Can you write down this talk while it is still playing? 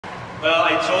Well,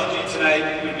 I told you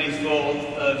tonight would be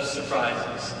full of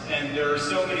surprises, and there are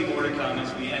so many more to come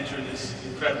as we enter this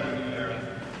incredible new era.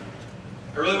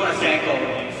 I really want to thank all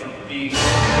of you for being here.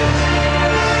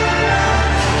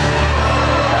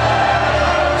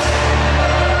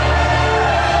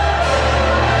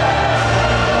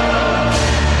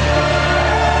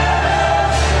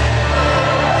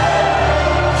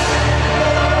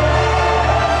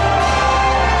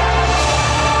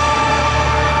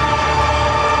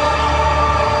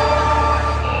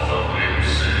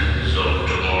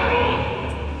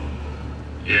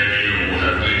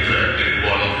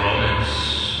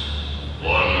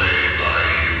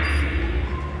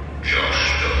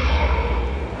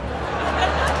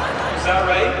 Is that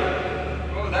right?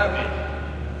 What would that mean?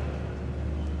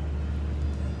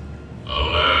 A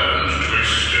land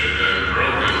twisted and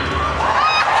broken.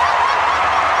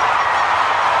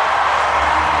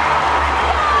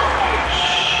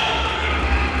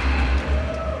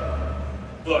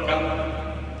 Look,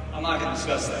 I'm not going to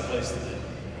discuss that place today.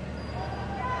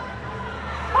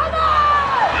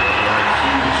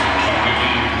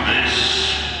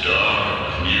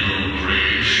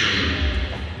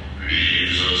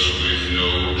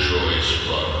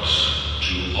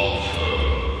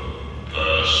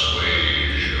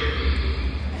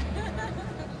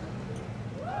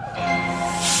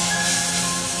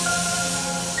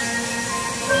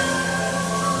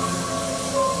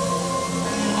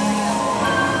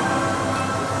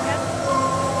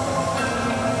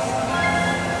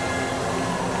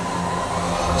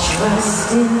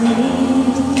 Trust in me,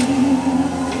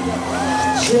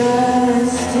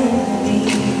 just in me.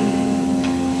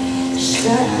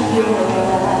 Shut your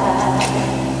eyes.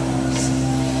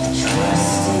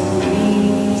 Trust in me.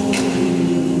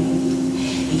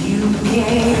 You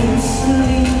can't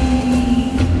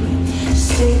sleep.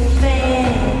 Safe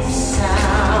and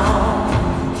sound,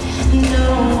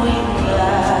 knowing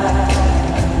love.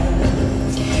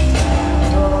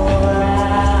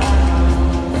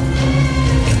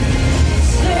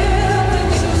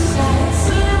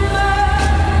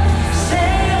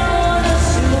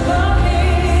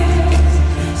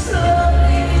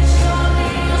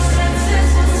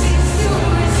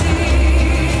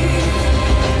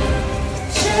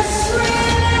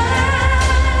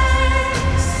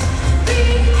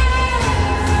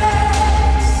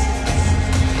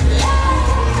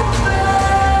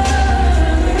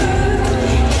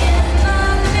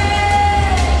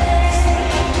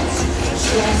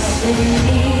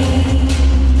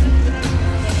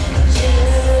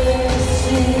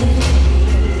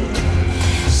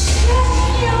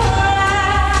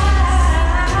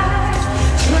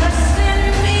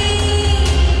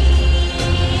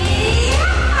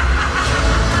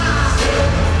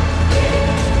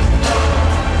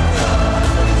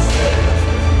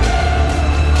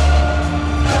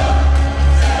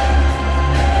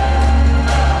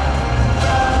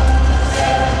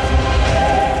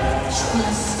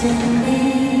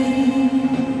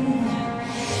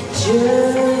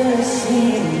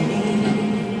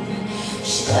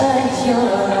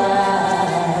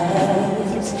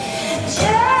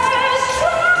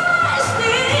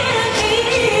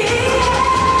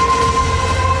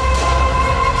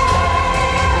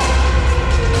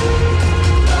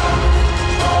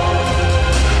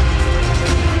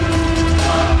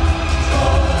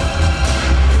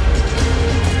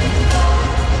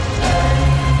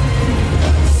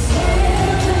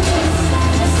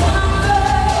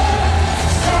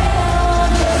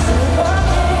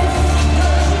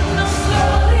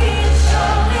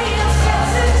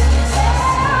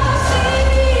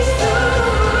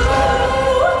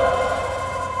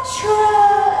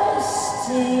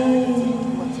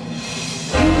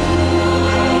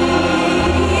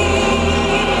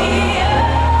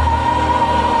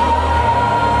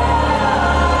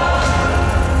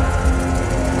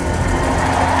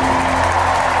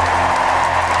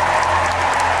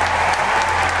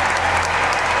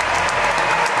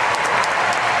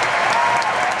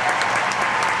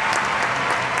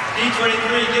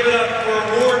 D23, give it up for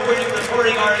award-winning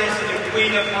recording artist and the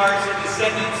Queen of Hearts and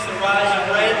Descendants, The Rise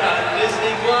of Red on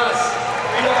Disney